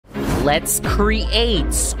let's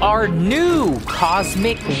create our new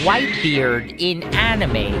Cosmic Whitebeard in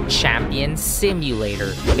Anime Champion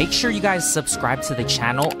Simulator. Make sure you guys subscribe to the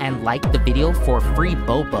channel and like the video for free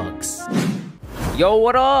Bobugs. Yo,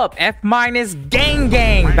 what up? F- gang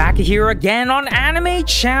back here again on Anime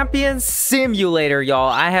Champion Simulator, y'all.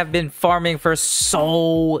 I have been farming for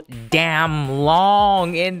so damn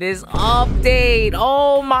long in this update.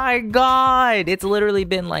 Oh my god, it's literally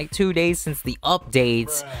been like 2 days since the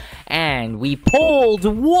updates, and we pulled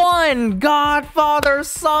one Godfather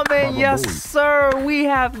summon. Yes sir, we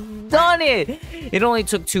have done it. It only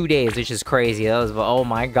took 2 days, which is crazy. That was, oh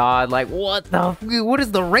my god, like what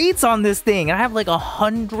is the rates on this thing? I have like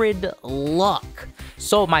 100 luck.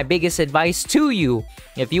 So my biggest advice to you,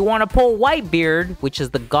 if you want to pull Whitebeard, which is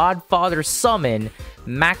the Godfather summon,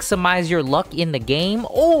 maximize your luck in the game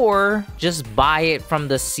or just buy it from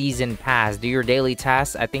the season pass. Do your daily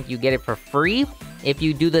tasks. I think you get it for free if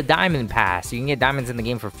you do the diamond pass. You can get diamonds in the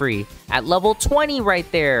game for free at level 20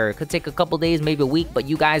 right there. It could take a couple days, maybe a week, but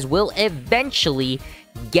you guys will eventually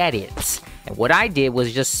get it. And what I did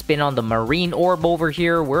was just spin on the marine orb over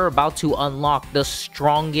here. We're about to unlock the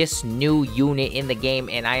strongest new unit in the game,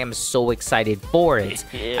 and I am so excited for it.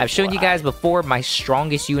 I've shown you guys before my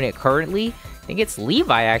strongest unit currently. I think it's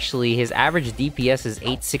Levi, actually. His average DPS is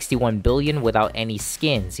 861 billion without any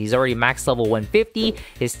skins. He's already max level 150.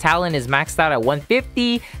 His talent is maxed out at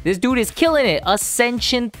 150. This dude is killing it.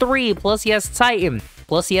 Ascension 3, plus he has Titan,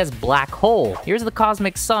 plus he has Black Hole. Here's the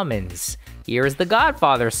Cosmic Summons. Here's the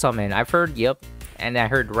Godfather summon. I've heard, yep, and I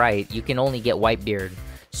heard right. You can only get Whitebeard.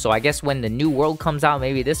 So I guess when the new world comes out,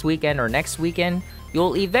 maybe this weekend or next weekend,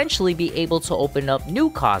 you'll eventually be able to open up new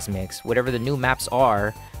Cosmics, whatever the new maps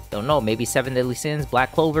are. Don't know, maybe 7 Deadly Sins,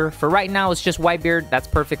 Black Clover. For right now, it's just Whitebeard. That's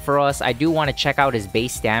perfect for us. I do want to check out his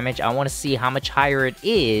base damage. I want to see how much higher it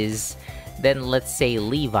is than, let's say,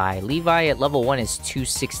 Levi. Levi at level 1 is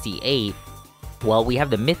 268. Well, we have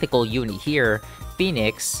the mythical unit here,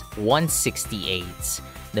 Phoenix, 168.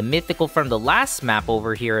 The mythical from the last map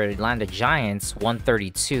over here at Atlanta Giants,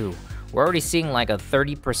 132. We're already seeing like a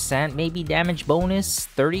 30% maybe damage bonus,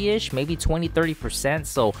 30-ish, maybe 20-30%.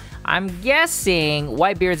 So I'm guessing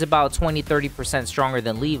Whitebeard's about 20-30% stronger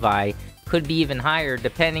than Levi. Could be even higher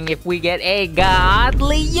depending if we get a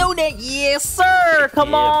godly unit. Yes sir,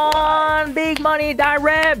 come on, big money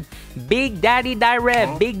direct. Big Daddy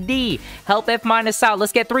Direct, Big D, help F- out.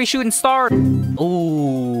 Let's get 3 shooting stars.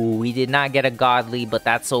 Ooh, we did not get a godly, but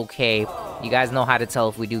that's okay. You guys know how to tell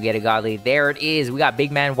if we do get a godly. There it is. We got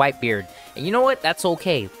Big Man Whitebeard. And you know what? That's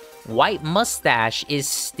okay. White Mustache is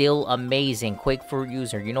still amazing. Quick for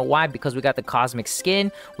user. You know why? Because we got the Cosmic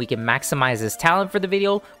Skin. We can maximize his talent for the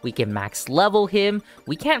video. We can max level him.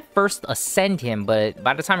 We can't first ascend him, but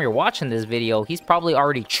by the time you're watching this video, he's probably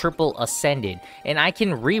already triple ascended. And I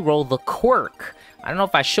can reroll the quirk. I don't know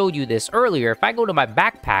if I showed you this earlier. If I go to my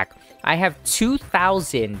backpack, I have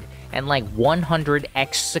 2,000 and like 100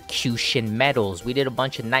 execution medals. We did a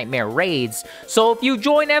bunch of nightmare raids. So if you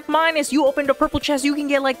join F-, you open the purple chest, you can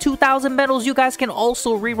get like 2,000 medals. You guys can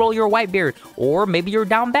also reroll your Whitebeard. Or maybe you're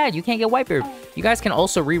down bad, you can't get Whitebeard. You guys can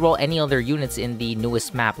also reroll any other units in the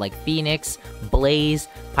newest map, like Phoenix, Blaze,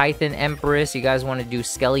 Python Empress. You guys want to do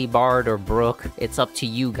Skelly Bard or Brook, it's up to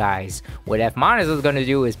you guys. What F- is going to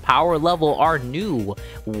do is power level our new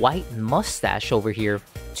White Mustache over here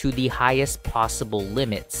to the highest possible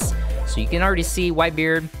limits. So you can already see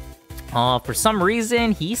Whitebeard. For some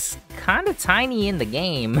reason, he's kind of tiny in the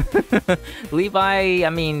game. Levi, I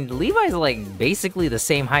mean, Levi's like basically the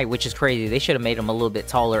same height, which is crazy. They should have made him a little bit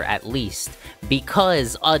taller at least.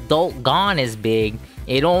 Because Adult Gone is big,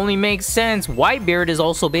 it only makes sense. Whitebeard is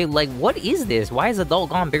also big. Like, what is this? Why is Adult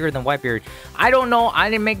Gone bigger than Whitebeard? I don't know. I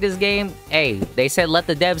didn't make this game. Hey, they said let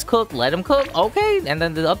the devs cook. Let them cook. Okay. And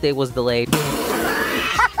then the update was delayed.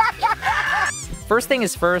 First thing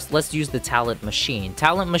is first, let's use the talent machine.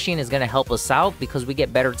 Talent machine is going to help us out because we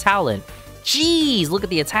get better talent. Jeez, look at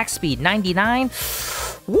the attack speed, 99.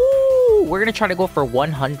 Woo! We're going to try to go for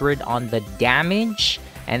 100 on the damage.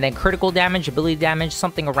 And then critical damage, ability damage,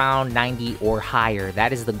 something around 90 or higher.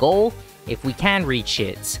 That is the goal, if we can reach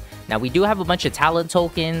it. Now, we do have a bunch of talent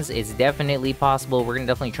tokens. It's definitely possible. We're going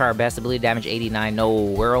to definitely try our best. Ability damage, 89. No,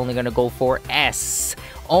 we're only going to go for S.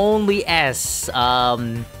 Only S.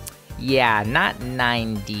 Yeah, not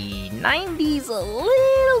 90. 90's a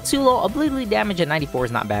little too low. Ability damage at 94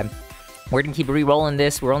 is not bad. We're gonna keep re-rolling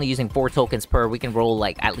this. We're only using 4 tokens per. We can roll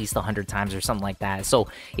like at least 100 times or something like that. So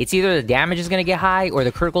it's either the damage is gonna get high or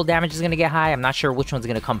the critical damage is gonna get high. I'm not sure which one's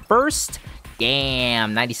gonna come first.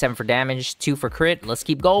 Damn, 97 for damage, 2 for crit. Let's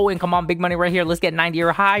keep going. Come on, big money right here. Let's get 90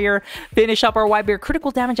 or higher. Finish up our Whitebeard. Critical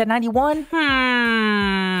damage at 91.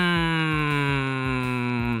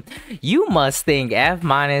 You must think F-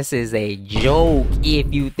 is a joke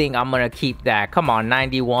if you think I'm gonna keep that. Come on,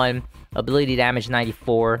 91. Ability damage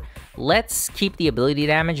 94. Let's keep the ability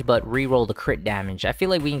damage, but re-roll the crit damage. I feel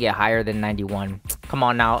like we can get higher than 91. Come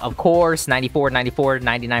on now. Of course, 94, 94,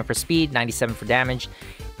 99 for speed, 97 for damage.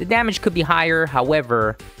 The damage could be higher,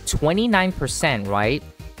 however, 29%, right?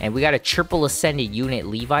 And we got a triple ascended unit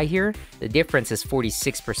Levi here. The difference is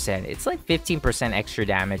 46%. It's like 15% extra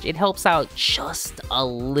damage. It helps out just a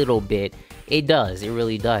little bit. It does, it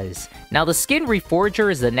really does. Now the skin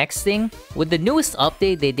reforger is the next thing. With the newest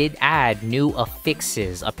update, they did add new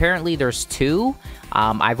affixes. Apparently there's 2.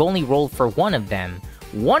 I've only rolled for one of them.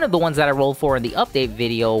 One of the ones that I rolled for in the update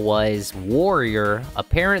video was Warrior.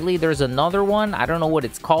 Apparently there's another one. I don't know what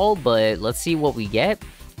it's called, but let's see what we get.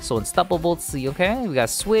 So unstoppable, see, okay, we got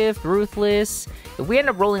Swift, Ruthless. If we end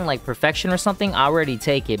up rolling like Perfection or something, I already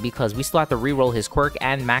take it because we still have to re-roll his quirk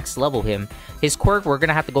and max level him. His quirk, we're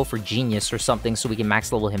gonna have to go for Genius or something so we can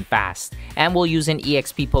max level him fast. And we'll use an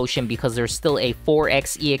EXP potion because there's still a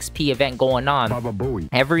 4x EXP event going on.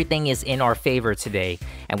 Everything is in our favor today.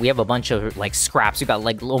 And we have a bunch of like scraps. We got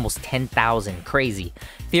like almost 10,000, crazy.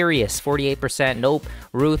 Furious, 48%, nope.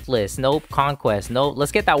 Ruthless, nope. Conquest, nope.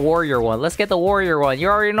 Let's get that Warrior one. Let's get the Warrior one. You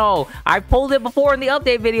already know. I pulled it before in the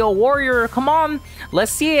update video. Warrior, come on.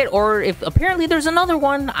 Let's see it. Or if apparently there's another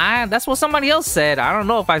one. That's what somebody else said. I don't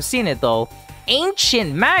know if I've seen it though.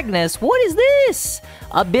 Ancient Magus, what is this?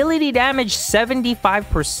 Ability damage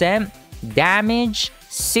 75%, damage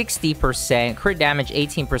 60%, crit damage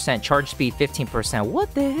 18%, charge speed 15%.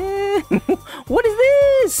 What the heck? What is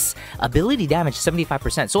this? Ability damage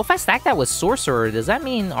 75%. So if I stack that with Sorcerer, does that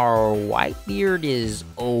mean our Whitebeard is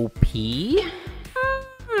OP?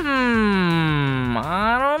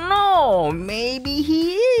 I don't know. Maybe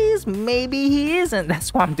he is, maybe he isn't.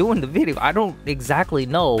 That's why I'm doing the video. I don't exactly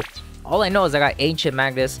know. All I know is I got Ancient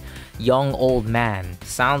Magus, Young Old Man.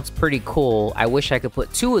 Sounds pretty cool. I wish I could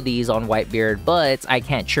put 2 of these on Whitebeard, but I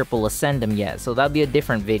can't triple ascend them yet, so that'll be a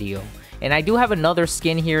different video. And I do have another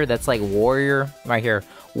skin here that's like Warrior, right here.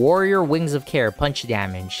 Warrior Wings of Care, punch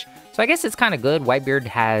damage. So I guess it's kind of good. Whitebeard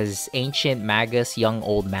has Ancient Magus, Young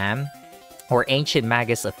Old Man, or Ancient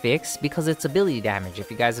Magus affix because it's ability damage. If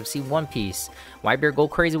you guys have seen One Piece, Whitebeard go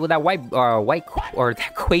crazy with that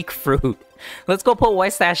that Quake Fruit. Let's go put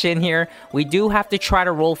White Stash in here. We do have to try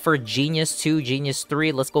to roll for Genius 2, Genius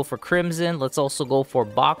 3. Let's go for Crimson. Let's also go for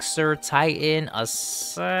Boxer, Titan,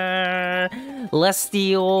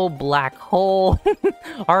 Celestial, Black Hole,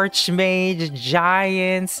 Archmage,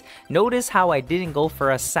 Giants. Notice how I didn't go for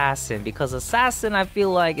Assassin because Assassin, I feel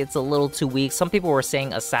like it's a little too weak. Some people were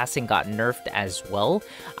saying Assassin got nerfed as well.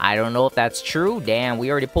 I don't know if that's true. Damn, we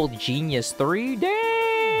already pulled Genius 3. Damn.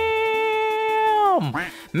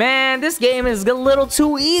 Man, this game is a little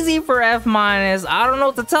too easy for F-. I don't know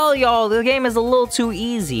what to tell y'all. This game is a little too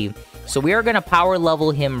easy. So we are going to power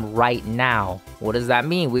level him right now. What does that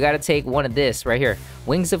mean? We got to take one of this right here.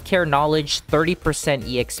 Wings of Care Knowledge, 30%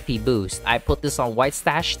 EXP boost. I put this on White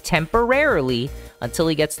Stash temporarily until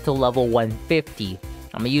he gets to level 150.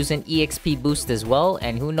 I'm gonna use an EXP boost as well,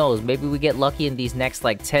 and who knows, maybe we get lucky in these next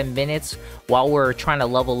like 10 minutes while we're trying to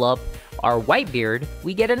level up our Whitebeard.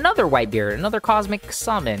 We get another Whitebeard, another Cosmic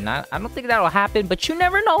Summon. I don't think that'll happen, but you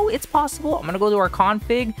never know, it's possible. I'm gonna go to our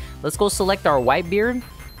config. Let's go select our Whitebeard.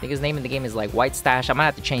 I think his name in the game is like White Stash. I'm gonna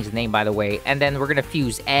have to change the name, by the way. And then we're gonna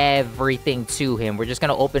fuse everything to him. We're just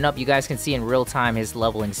gonna open up. You guys can see in real time his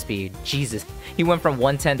leveling speed. Jesus, he went from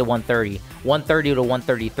 110 to 130, 130 to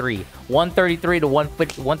 133, 133 to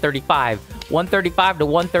 135, 135 to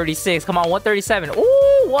 136. Come on, 137.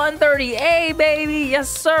 Ooh, 130. Hey, baby. Yes,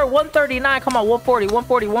 sir. 139. Come on, 140,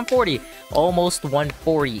 140, 140. Almost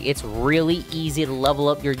 140. It's really easy to level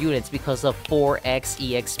up your units because of 4x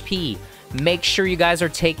EXP. Make sure you guys are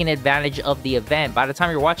taking advantage of the event. By the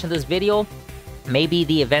time you're watching this video, maybe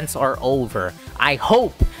the events are over. I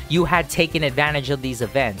hope you had taken advantage of these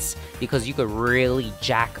events because you could really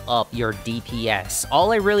jack up your DPS.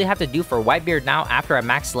 All I really have to do for Whitebeard now after I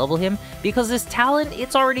max level him, because his talent,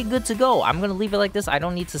 it's already good to go. I'm going to leave it like this. I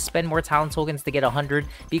don't need to spend more talent tokens to get 100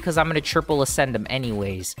 because I'm going to triple ascend him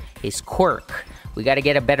anyways. His quirk. We got to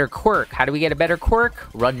get a better quirk. How do we get a better quirk?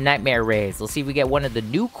 Run Nightmare Raids. Let's see if we get one of the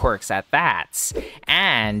new quirks at that.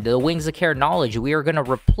 And the Wings of Care Knowledge, we are going to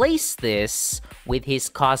replace this with his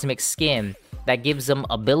Cosmic Skin. That gives him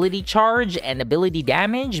ability charge and ability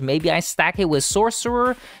damage. Maybe I stack it with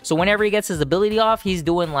Sorcerer. So whenever he gets his ability off, he's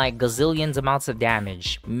doing like gazillions amounts of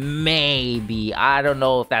damage. Maybe. I don't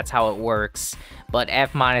know if that's how it works. But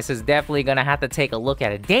F- is definitely going to have to take a look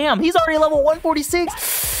at it. Damn, he's already level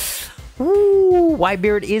 146. Ooh,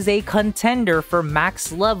 Whitebeard is a contender for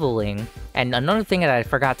max leveling. And another thing that I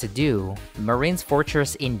forgot to do, Marine's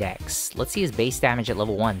Fortress Index. Let's see his base damage at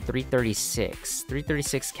level 1, 336.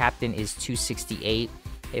 336 Captain is 268.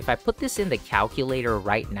 If I put this in the calculator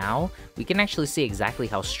right now, we can actually see exactly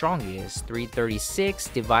how strong he is. 336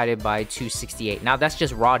 divided by 268. Now that's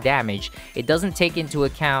just raw damage. It doesn't take into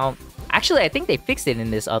account... Actually, I think they fixed it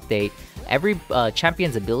in this update. Every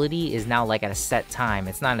champion's ability is now like at a set time.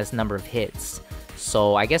 It's not a number of hits.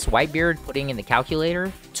 So I guess Whitebeard, putting in the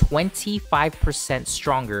calculator, 25%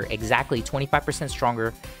 stronger, exactly 25%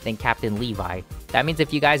 stronger than Captain Levi. That means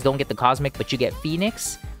if you guys don't get the Cosmic but you get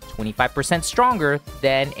Phoenix, 25% stronger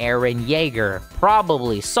than Eren Yeager.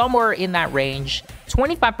 Probably somewhere in that range.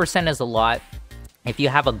 25% is a lot. If you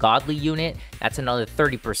have a godly unit, that's another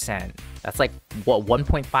 30%. That's like, what,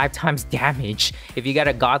 1.5 times damage if you get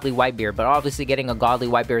a godly Whitebeard. But obviously getting a godly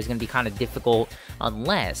Whitebeard is going to be kind of difficult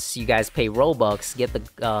unless you guys pay Robux. Get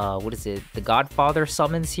the, what is it? The Godfather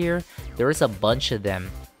summons here. There is a bunch of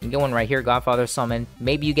them. You can get one right here, Godfather summon.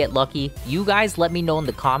 Maybe you get lucky. You guys let me know in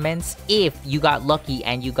the comments if you got lucky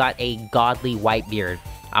and you got a godly Whitebeard.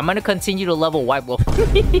 I'm gonna continue to level White Wolf.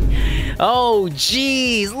 Oh,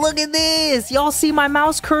 jeez, look at this. Y'all see my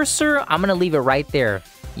mouse cursor? I'm gonna leave it right there.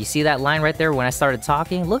 You see that line right there when I started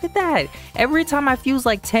talking? Look at that. Every time I fuse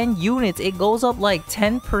like 10 units, it goes up like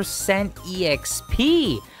 10%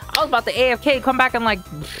 EXP. I was about to AFK, come back in like,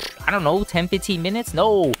 I don't know, 10, 15 minutes?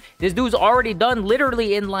 No, this dude's already done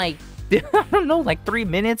literally in like, I don't know, like 3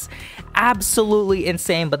 minutes. Absolutely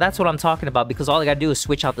insane, but that's what I'm talking about because all I gotta do is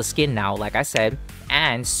switch out the skin now, like I said,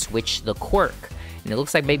 and switch the quirk. And it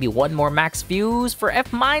looks like maybe one more max fuse for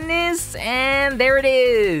F-, and there it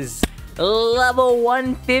is. Level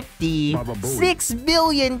 150, 6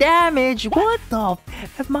 billion damage. What the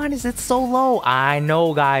F-, it's so low. I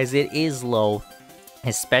know, guys, it is low,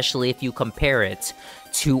 especially if you compare it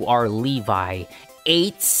to our Levi.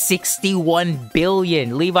 861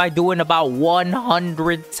 billion. Levi doing about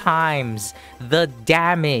 100 times the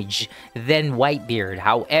damage than Whitebeard.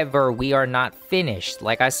 However, we are not finished.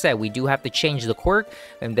 Like I said, we do have to change the quirk,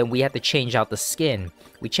 and then we have to change out the skin.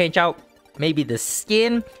 We change out maybe the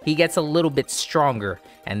skin, he gets a little bit stronger.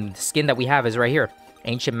 And the skin that we have is right here,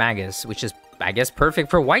 Ancient Magus, which is, I guess,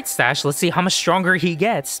 perfect for White Stash. Let's see how much stronger he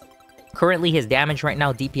gets. Currently, his damage right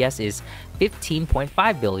now, DPS, is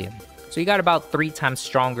 15.5 billion. So you got about 3 times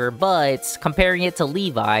stronger, but comparing it to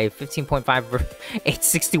Levi, 15.5 for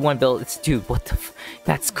 861 build, dude, what the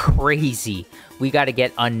that's crazy. We got to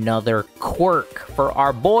get another quirk for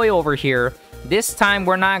our boy over here. This time,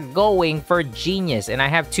 we're not going for Genius, and I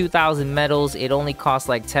have 2,000 medals. It only costs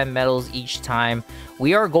like 10 medals each time.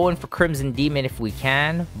 We are going for Crimson Demon if we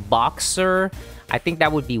can. Boxer, I think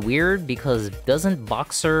that would be weird because doesn't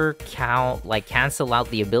Boxer count, like, cancel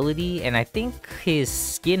out the ability? And I think his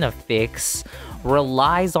skin affix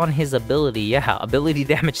relies on his ability. Yeah, ability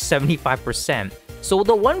damage 75%. So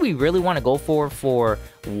the one we really want to go for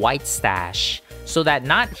White Stash, so that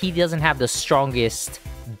not he doesn't have the strongest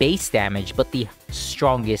base damage, but the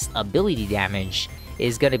strongest ability damage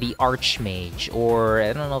is gonna be Archmage, or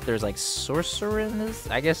I don't know if there's like Sorcerer in this.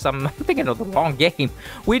 I guess I'm thinking of the wrong game.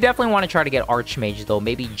 We definitely want to try to get Archmage though,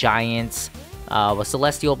 maybe Giants, a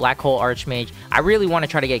Celestial Black Hole Archmage. I really want to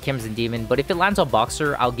try to get Crimson Demon, but if it lands on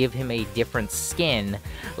Boxer, I'll give him a different skin.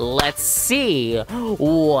 Let's see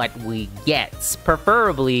what we get.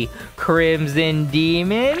 Preferably Crimson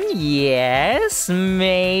Demon. Yes,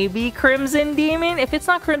 maybe Crimson Demon. If it's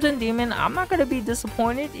not Crimson Demon, I'm not gonna be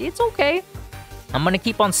disappointed. It's okay. I'm gonna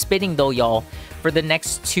keep on spinning though, y'all, for the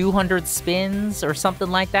next 200 spins or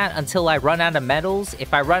something like that until I run out of medals.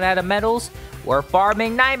 If I run out of medals, we're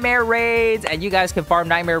farming Nightmare Raids, and you guys can farm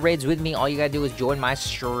Nightmare Raids with me. All you gotta do is join my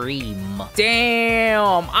stream.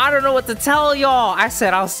 Damn, I don't know what to tell y'all. I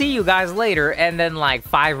said I'll see you guys later, and then like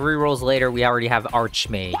 5 rerolls later, we already have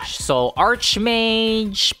Archmage. So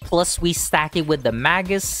Archmage, plus we stack it with the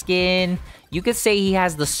Magus skin. You could say he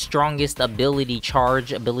has the strongest ability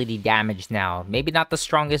charge, ability damage now. Maybe not the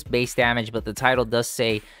strongest base damage, but the title does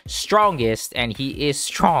say strongest, and he is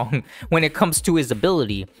strong when it comes to his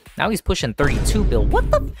ability. Now he's pushing 32 bill.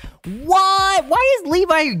 What the? What? Why is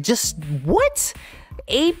Levi just, what?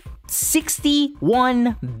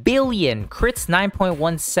 861 billion. Crits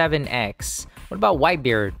 9.17x. What about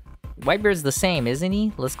Whitebeard? Whitebeard's the same, isn't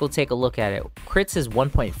he? Let's go take a look at it. Crits is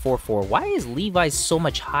 1.44. Why is Levi so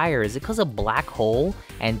much higher? Is it because of Black Hole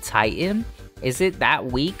and Titan? Is it that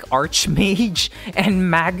weak? Archmage and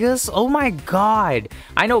Magus? Oh my god.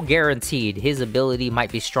 I know guaranteed his ability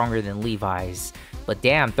might be stronger than Levi's. But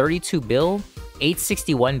damn, 32 bill,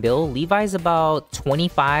 861 bill. Levi's about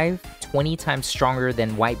 25, 20 times stronger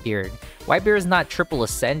than Whitebeard. Whitebeard is not triple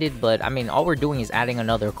ascended, but I mean, all we're doing is adding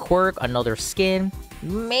another quirk, another skin.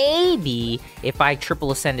 Maybe if I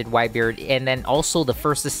triple ascended Whitebeard, and then also the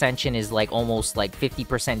first ascension is like almost like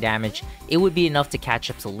 50% damage, it would be enough to catch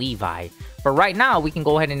up to Levi. But right now, we can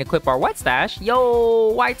go ahead and equip our White Stash. Yo,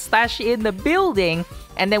 White Stash in the building.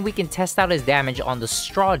 And then we can test out his damage on the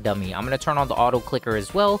Straw Dummy. I'm going to turn on the auto clicker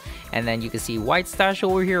as well. And then you can see White Stash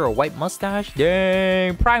over here, or White Mustache.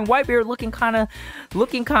 Dang, Prime Whitebeard looking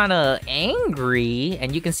kind of angry.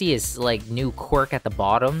 And you can see his like new quirk at the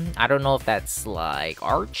bottom. I don't know if that's like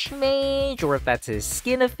Archmage or if that's his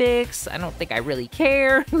skin affix. I don't think I really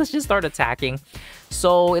care. Let's just start attacking.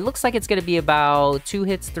 So it looks like it's going to be about 2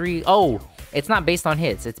 hits, 3. Oh, it's not based on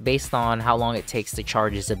hits. It's based on how long it takes to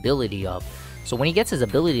charge his ability up. So when he gets his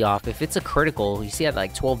ability off, if it's a critical, you see at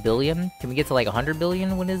like 12 billion? Can we get to like 100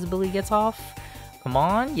 billion when his ability gets off? Come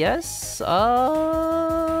on, yes. What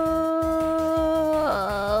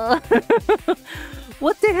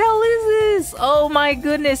the hell is this? Oh my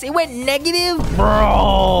goodness, it went negative?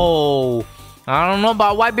 Bro! I don't know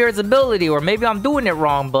about Whitebeard's ability, or maybe I'm doing it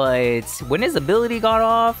wrong, but when his ability got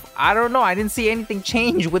off, I don't know. I didn't see anything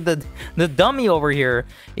change with the dummy over here.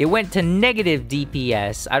 It went to negative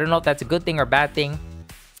DPS. I don't know if that's a good thing or bad thing.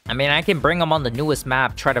 I mean, I can bring him on the newest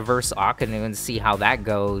map, try to verse Akanu and see how that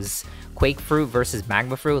goes. Quake Fruit versus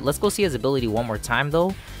Magma Fruit. Let's go see his ability one more time,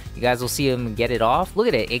 though. You guys will see him get it off. Look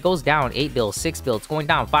at it. It goes down 8 bill, 6 bill. It's going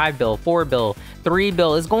down 5 bill, 4 bill, 3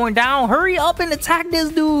 bill. It's going down. Hurry up and attack this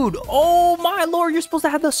dude. Oh my lord. You're supposed to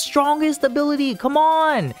have the strongest ability. Come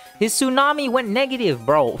on. His tsunami went negative,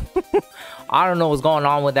 bro. I don't know what's going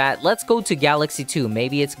on with that. Let's go to Galaxy 2.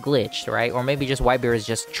 Maybe it's glitched, right? Or maybe just Whitebeard is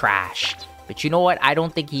just trash. But you know what? I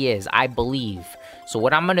don't think he is. I believe. So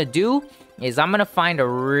what I'm going to do is I'm going to find a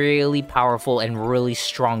really powerful and really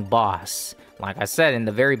strong boss. Like I said, in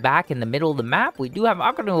the very back, in the middle of the map, we do have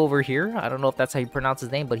Akanu over here. I don't know if that's how you pronounce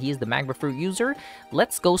his name, but he is the Magma Fruit user.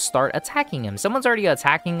 Let's go start attacking him. Someone's already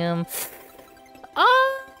attacking him.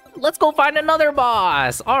 Let's go find another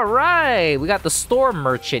boss. All right, we got the Storm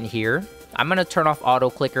Merchant here. I'm going to turn off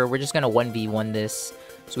auto clicker. We're just going to 1v1 this.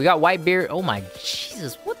 So we got Whitebeard. Oh my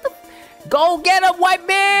Jesus, what the... Go get him,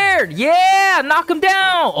 Whitebeard! Yeah, knock him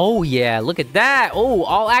down! Oh, yeah, look at that. Oh,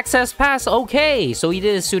 all access pass. Okay, so he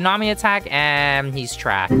did a tsunami attack, and he's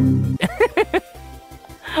trash.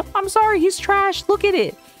 I'm sorry, he's trash. Look at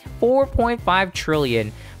it. 4.5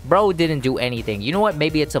 trillion. Bro didn't do anything. You know what?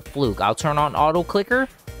 Maybe it's a fluke. I'll turn on auto clicker,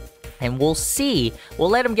 and we'll see. We'll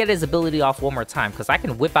let him get his ability off one more time, because I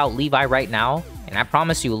can whip out Levi right now. And I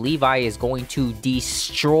promise you, Levi is going to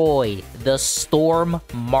destroy the Storm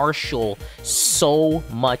Marshal so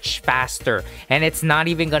much faster. And it's not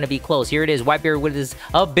even going to be close. Here it is, Whitebeard with his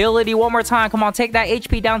ability one more time. Come on, take that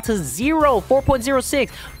HP down to 0. 4.06.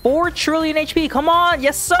 4 trillion HP. Come on.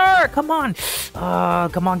 Yes, sir. Come on.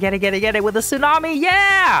 Come on, get it with a tsunami.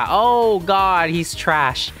 Yeah. Oh, God, he's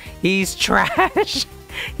trash. He's trash.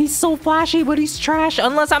 He's so flashy, but he's trash.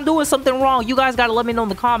 Unless I'm doing something wrong. You guys gotta let me know in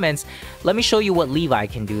the comments. Let me show you what Levi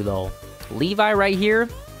can do, though. Levi right here,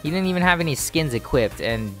 he didn't even have any skins equipped.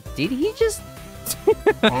 And did he just...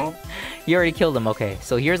 He already killed him. Okay,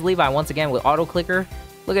 so here's Levi once again with auto clicker.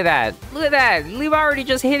 Look at that. Look at that. Levi already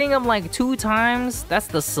just hitting him like 2 times. That's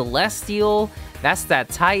the Celestial. That's that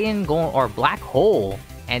Titan going... Or Black Hole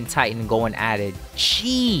and Titan going at it.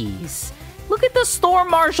 Jeez. Look at the Storm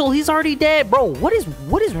Marshal. He's already dead. Bro, what is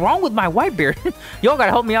wrong with my Whitebeard? Y'all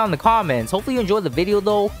gotta help me out in the comments. Hopefully you enjoyed the video,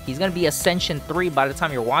 though. He's gonna be Ascension 3 by the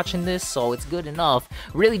time you're watching this, so it's good enough.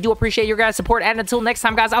 Really do appreciate your guys' support, and until next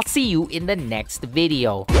time, guys, I'll see you in the next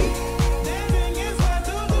video.